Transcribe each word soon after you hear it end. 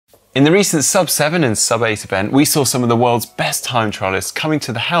In the recent sub-7 and sub-8 event, we saw some of the world's best time trialists coming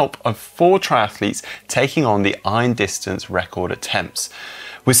to the help of 4 triathletes taking on the iron distance record attempts.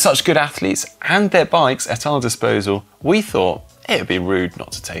 With such good athletes and their bikes at our disposal, we thought it would be rude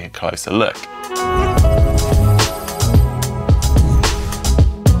not to take a closer look.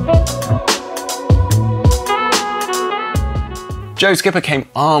 Joe Skipper came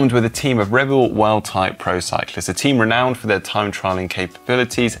armed with a team of Ribble Weldtite pro cyclists, a team renowned for their time trialling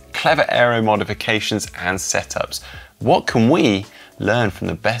capabilities, clever aero modifications and setups. What can we learn from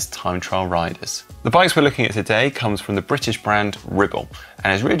the best time trial riders? The bikes we're looking at today comes from the British brand Ribble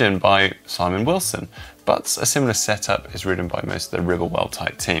and is ridden by Simon Wilson, but a similar setup is ridden by most of the Ribble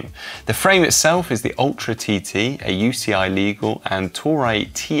Weldtite team. The frame itself is the Ultra TT, a UCI legal and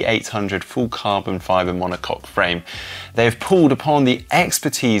Toray T800 full carbon fibre monocoque frame. They have pulled upon the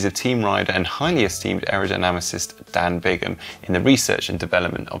expertise of team rider and highly esteemed aerodynamicist Dan Bigham in the research and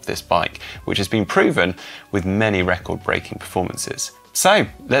development of this bike, which has been proven with many record-breaking performances. So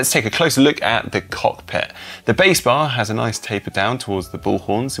let's take a closer look at the cockpit. The base bar has a nice taper down towards the bull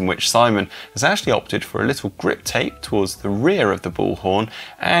horns, in which Simon has actually opted for a little grip tape towards the rear of the bull horn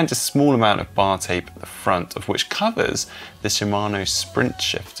and a small amount of bar tape at the front, of which covers the Shimano sprint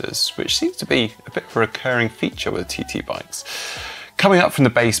shifters, which seems to be a bit of a recurring feature with TT bikes. Coming up from the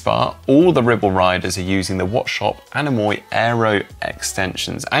base bar, all the Ribble riders are using the Wattshop Anemoy Aero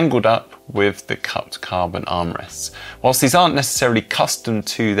extensions, angled up with the cupped carbon armrests. Whilst these aren't necessarily custom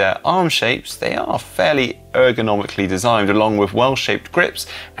to their arm shapes, they are fairly ergonomically designed, along with well-shaped grips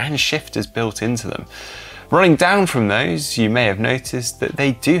and shifters built into them. Running down from those, you may have noticed that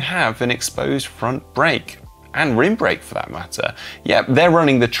they do have an exposed front brake. And rim brake for that matter. Yep, they're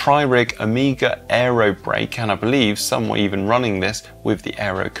running the Tri-Rig Omega Aero brake, and I believe some were even running this with the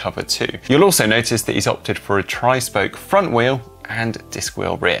Aero cover too. You'll also notice that he's opted for a tri-spoke front wheel and disc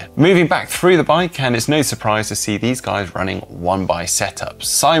wheel rear. Moving back through the bike, and it's no surprise to see these guys running one-by setups.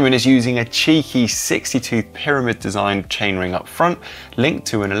 Simon is using a cheeky 60-tooth pyramid designed chainring up front, linked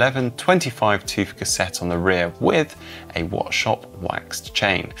to an 11-25 tooth cassette on the rear with a Wattshop waxed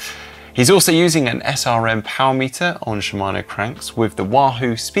chain. He's also using an SRM power meter on Shimano cranks with the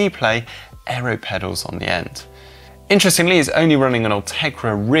Wahoo Speedplay aero pedals on the end. Interestingly, he's only running an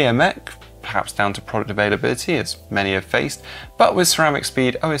Ultegra rear mech, perhaps down to product availability as many have faced, but with Ceramic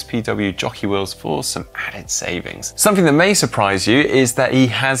Speed OSPW jockey wheels for some added savings. Something that may surprise you is that he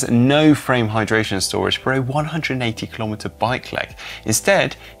has no frame hydration storage for a 180-kilometer bike leg.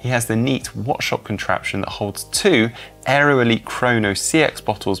 Instead, he has the neat Wattshop contraption that holds 2 Aero Elite Chrono CX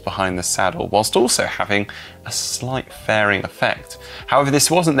bottles behind the saddle, whilst also having a slight fairing effect. However,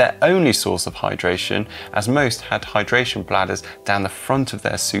 this wasn't their only source of hydration, as most had hydration bladders down the front of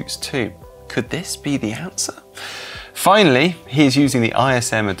their suits too. Could this be the answer? Finally, he is using the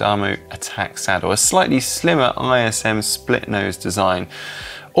ISM Adamo Attack saddle, a slightly slimmer ISM split nose design.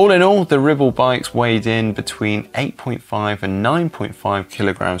 All in all, the Ribble bikes weighed in between 8.5 and 9.5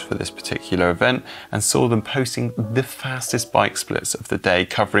 kilograms for this particular event, and saw them posting the fastest bike splits of the day,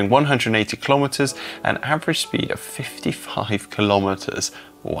 covering 180 kilometers and average speed of 55 kilometers.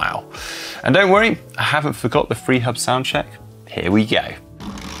 Wow. And don't worry, I haven't forgot the free hub sound check. Here we go.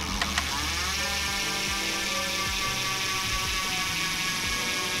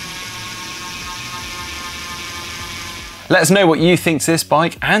 Let us know what you think to this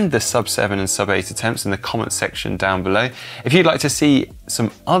bike and the sub-7 and sub-8 attempts in the comment section down below. If you'd like to see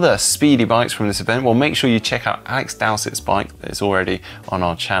some other speedy bikes from this event, well, make sure you check out Alex Dowsett's bike that is already on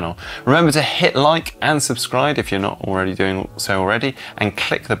our channel. Remember to hit like and subscribe if you're not already doing so already, and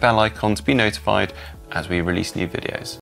click the bell icon to be notified as we release new videos.